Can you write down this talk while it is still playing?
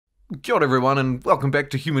Kia ora everyone and welcome back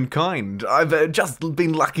to Humankind. I've just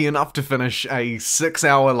been lucky enough to finish a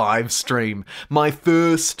 6-hour live stream, my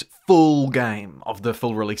first full game of the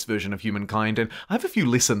full release version of Humankind, and I have a few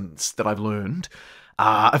lessons that I've learned,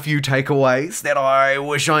 a few takeaways that I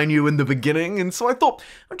wish I knew in the beginning, and so I thought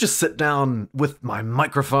I'd just sit down with my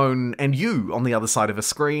microphone and you on the other side of a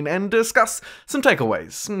screen and discuss some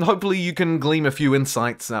takeaways, and hopefully you can glean a few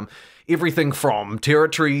insights. Everything from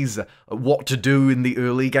territories, what to do in the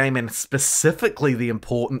early game, and specifically the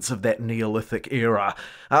importance of that neolithic era.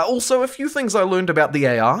 Also, a few things I learned about the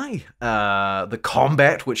AI, the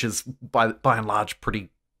combat, which is by and large pretty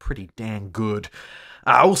dang good.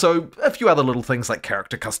 Also, a few other little things like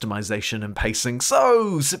character customization and pacing.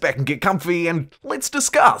 So sit back and get comfy, and let's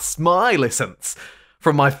discuss my lessons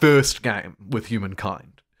from my first game with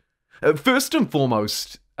Humankind. First and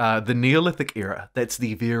foremost, the Neolithic era, that's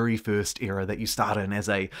the very first era that you start in as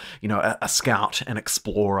a scout, an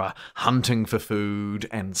explorer, hunting for food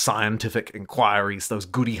and scientific inquiries, those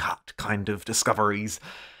goody hut kind of discoveries,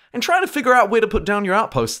 and trying to figure out where to put down your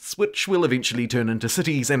outposts, which will eventually turn into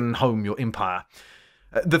cities and home your empire.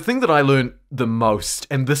 The thing that I learned the most,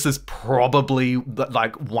 and this is probably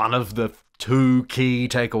like one of the two key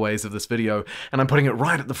takeaways of this video, and I'm putting it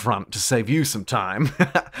right at the front to save you some time,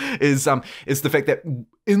 is the fact that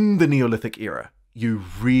in the Neolithic era, you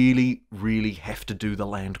really have to do the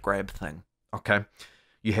land grab thing, okay?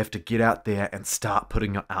 You have to get out there and start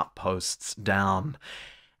putting your outposts down.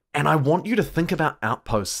 And I want you to think about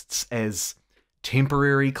outposts as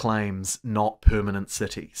temporary claims, not permanent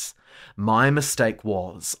cities. My mistake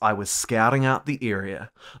was I was scouting out the area,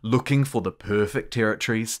 looking for the perfect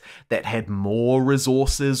territories that had more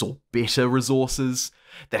resources or better resources,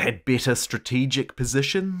 that had better strategic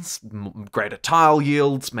positions, greater tile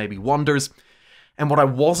yields, maybe wonders. And what I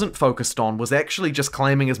wasn't focused on was actually just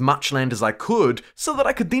claiming as much land as I could so that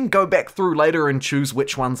I could then go back through later and choose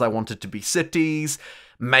which ones I wanted to be cities,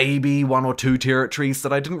 maybe one or two territories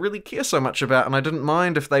that I didn't really care so much about and I didn't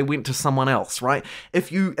mind if they went to someone else, right?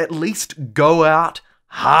 If you at least go out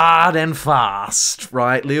hard and fast,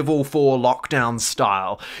 right? Level 4 lockdown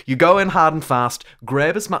style. You go in hard and fast,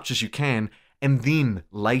 grab as much as you can, and then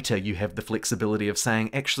later you have the flexibility of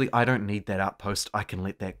saying, actually, I don't need that outpost, I can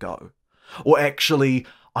let that go. Or actually,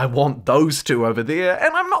 I want those two over there,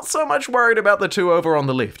 and I'm not so much worried about the two over on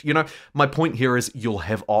the left. You know, my point here is you'll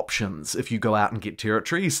have options if you go out and get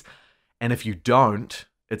territories, and if you don't,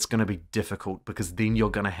 it's going to be difficult because then you're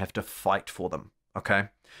going to have to fight for them, okay?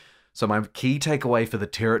 So my key takeaway for the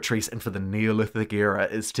territories and for the Neolithic era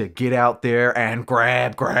is to get out there and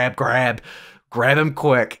grab them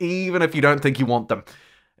quick, even if you don't think you want them.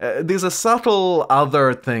 There's a subtle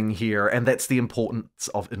other thing here, and that's the importance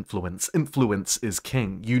of influence. Influence is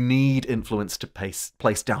king. You need influence to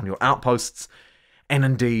place down your outposts and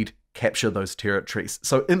indeed capture those territories.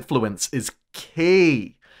 So influence is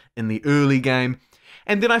key in the early game.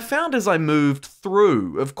 And then I found as I moved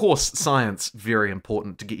through, of course, science, very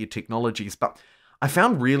important to get your technologies, but I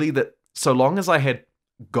found really that so long as I had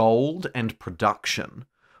gold and production,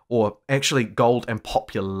 or actually gold and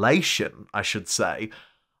population, I should say,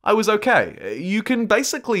 I was okay. You can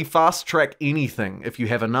basically fast track anything if you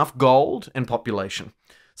have enough gold and population.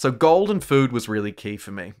 So gold and food was really key for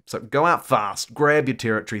me. So go out fast, grab your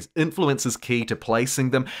territories. Influence is key to placing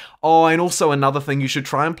them. Oh, and also another thing, you should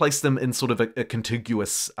try and place them in sort of a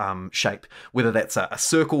contiguous shape, whether that's a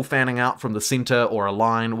circle fanning out from the center or a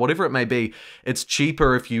line, whatever it may be. It's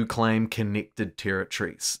cheaper if you claim connected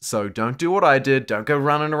territories. So don't do what I did. Don't go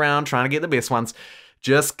running around trying to get the best ones.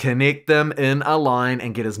 Just connect them in a line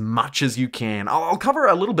and get as much as you can. I'll cover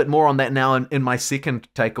a little bit more on that now in my second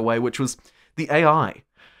takeaway, which was the AI.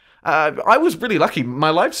 I was really lucky. My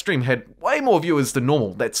live stream had way more viewers than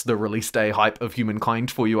normal. That's the release day hype of Humankind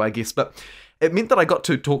for you, I guess. But it meant that I got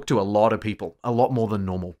to talk to a lot of people, a lot more than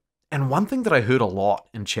normal. And one thing that I heard a lot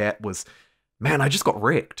in chat was, man, I just got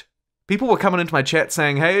wrecked. People were coming into my chat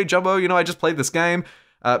saying, hey, Jumbo, I just played this game.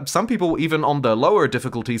 Some people even on the lower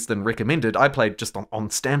difficulties than recommended. I played just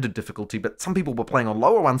on standard difficulty, but some people were playing on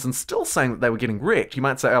lower ones and still saying that they were getting wrecked. You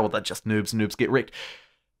might say, oh, well, they're just noobs. Noobs get wrecked.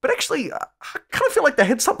 But actually, I kind of feel like they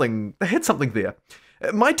had something there.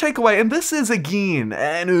 My takeaway, and this is again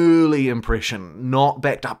an early impression, not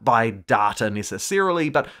backed up by data necessarily,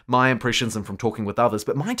 but my impressions and from talking with others,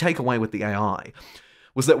 but my takeaway with the AI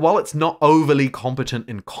was that while it's not overly competent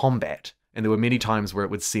in combat, and there were many times where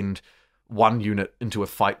it would send one unit into a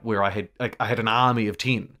fight where I had an army of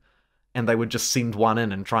 10, and they would just send one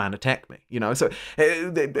in and try and attack me, So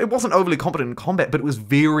it wasn't overly competent in combat, but it was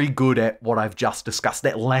very good at what I've just discussed,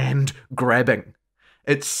 that land grabbing.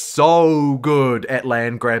 It's so good at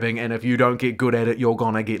land grabbing, and if you don't get good at it, you're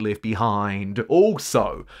gonna get left behind.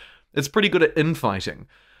 Also, it's pretty good at infighting.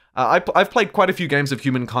 I've played quite a few games of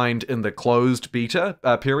Humankind in the closed beta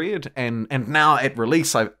period, and now at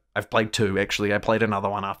release, I've played 2, actually. I played another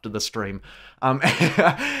one after the stream. And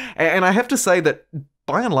I have to say that,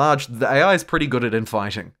 by and large, the AI is pretty good at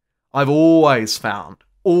infighting. I've always found,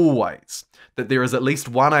 that there is at least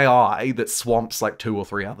one AI that swamps like 2 or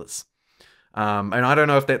 3 others. And I don't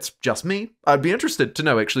know if that's just me. I'd be interested to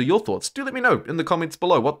know, actually, your thoughts. Do let me know in the comments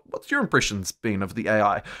below. What's your impressions been of the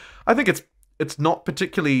AI? I think it's not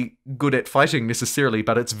particularly good at fighting necessarily,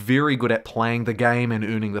 but it's very good at playing the game and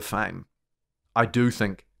earning the fame. I do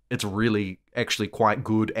think it's really actually quite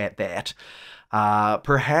good at that.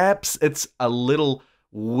 Perhaps it's a little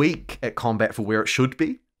weak at combat for where it should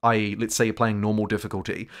be. I.e., let's say you're playing normal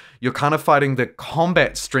difficulty. You're kind of fighting the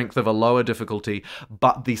combat strength of a lower difficulty,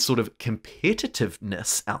 but the sort of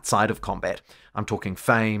competitiveness outside of combat, I'm talking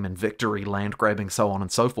fame and victory, land grabbing, so on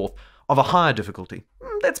and so forth, of a higher difficulty.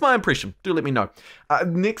 That's my impression. Do let me know.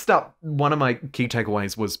 Next up, one of my key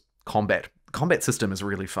takeaways was combat. The combat system is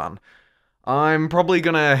really fun. I'm probably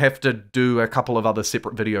going to have to do a couple of other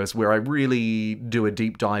separate videos where I really do a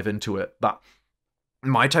deep dive into it, but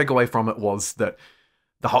my takeaway from it was that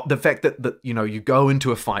the fact that you know, you go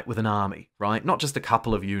into a fight with an army, right? Not just a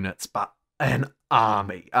couple of units, but an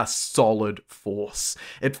army, a solid force.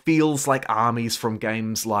 It feels like armies from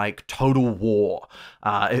games like Total War,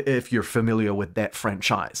 if you're familiar with that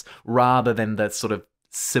franchise, rather than the sort of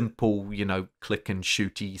simple, you know, click and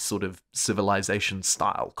shooty sort of Civilization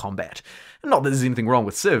style combat. Not that there's anything wrong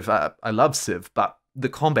with Civ, I love Civ, but the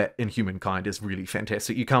combat in Humankind is really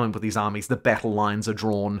fantastic. You come in with these armies, the battle lines are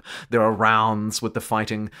drawn, there are rounds with the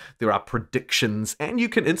fighting, there are predictions, and you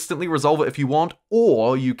can instantly resolve it if you want,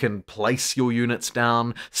 or you can place your units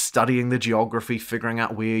down, studying the geography, figuring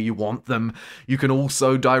out where you want them. You can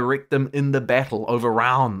also direct them in the battle over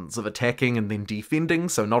rounds of attacking and then defending,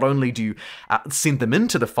 so not only do you send them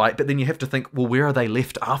into the fight, but then you have to think, well, where are they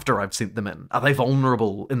left after I've sent them in? Are they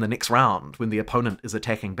vulnerable in the next round when the opponent is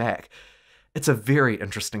attacking back? It's a very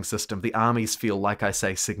interesting system. The armies feel, like I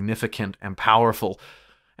say, significant and powerful,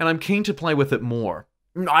 and I'm keen to play with it more.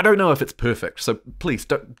 I don't know if it's perfect, so please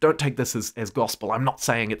don't take this as gospel. I'm not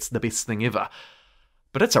saying it's the best thing ever,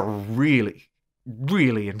 but it's a really,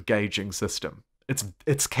 really engaging system.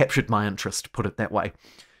 It's captured my interest, put it that way.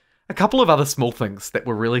 A couple of other small things that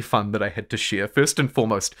were really fun that I had to share. First and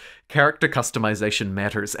foremost, character customization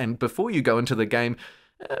matters, and before you go into the game,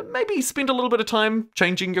 maybe spend a little bit of time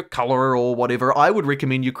changing your color or whatever. I would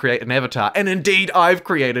recommend you create an avatar, and indeed I've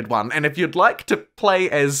created one. And if you'd like to play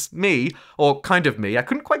as me, or kind of me, I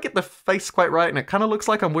couldn't quite get the face quite right, and it kind of looks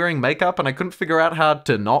like I'm wearing makeup, and I couldn't figure out how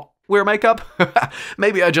to not wear makeup.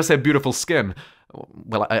 Maybe I just have beautiful skin.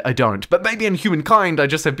 Well, I don't, but maybe in Humankind I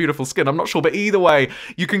just have beautiful skin, I'm not sure, but either way,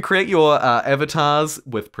 you can create your avatars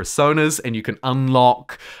with personas, and you can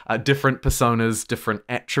unlock different personas, different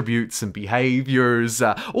attributes and behaviors,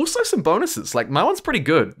 also some bonuses, like my one's pretty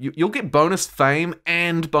good. You'll get bonus fame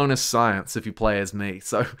and bonus science if you play as me,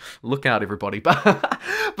 so look out everybody.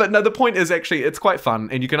 But no, the point is actually it's quite fun,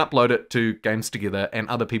 and you can upload it to Games Together, and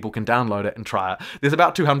other people can download it and try it. There's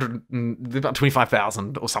about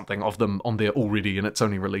 25,000 or something of them on there already, and it's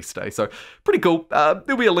only release day, so pretty cool.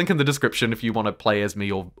 There'll be a link in the description if you want to play as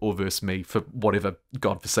me or verse me for whatever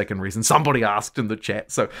godforsaken reason somebody asked in the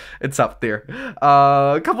chat, so it's up there.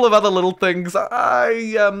 A couple of other little things.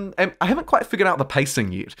 I haven't quite figured out the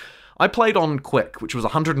pacing yet. I played on quick, which was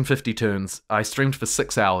 150 turns. I streamed for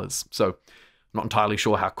 6 hours, so I'm not entirely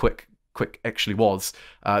sure how quick actually was.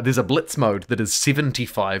 There's a blitz mode that is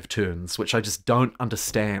 75 turns, which I just don't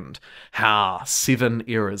understand how 7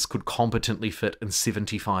 eras could competently fit in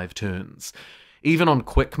 75 turns. Even on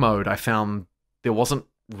quick mode, I found there wasn't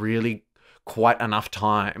really quite enough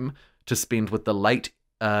time to spend with the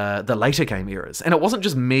later game eras. And it wasn't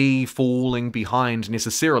just me falling behind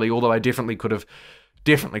necessarily, although I definitely could have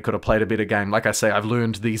played a better game. Like I say, I've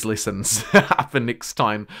learned these lessons for next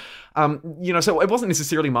time. You know, so it wasn't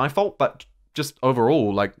necessarily my fault, but just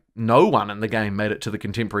overall, like, no one in the game made it to the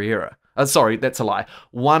contemporary era. Sorry, that's a lie.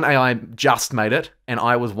 One AI just made it, and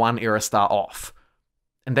I was 1 era star off.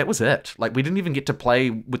 And that was it. Like, we didn't even get to play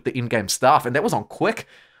with the in-game stuff, and that was on quick.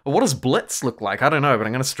 Well, what does Blitz look like? I don't know, but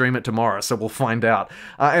I'm going to stream it tomorrow, so we'll find out.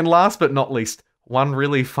 And last but not least, one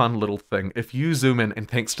really fun little thing. If you zoom in, and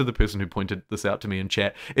thanks to the person who pointed this out to me in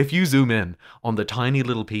chat, if you zoom in on the tiny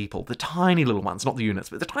little people, the tiny little ones, not the units,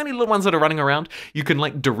 but the tiny little ones that are running around, you can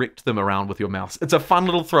like direct them around with your mouse. It's a fun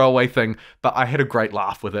little throwaway thing, but I had a great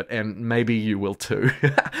laugh with it, and maybe you will too.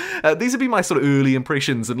 These have been my sort of early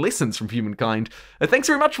impressions and lessons from Humankind. Thanks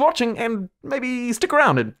very much for watching, and maybe stick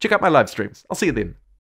around and check out my live streams. I'll see you then.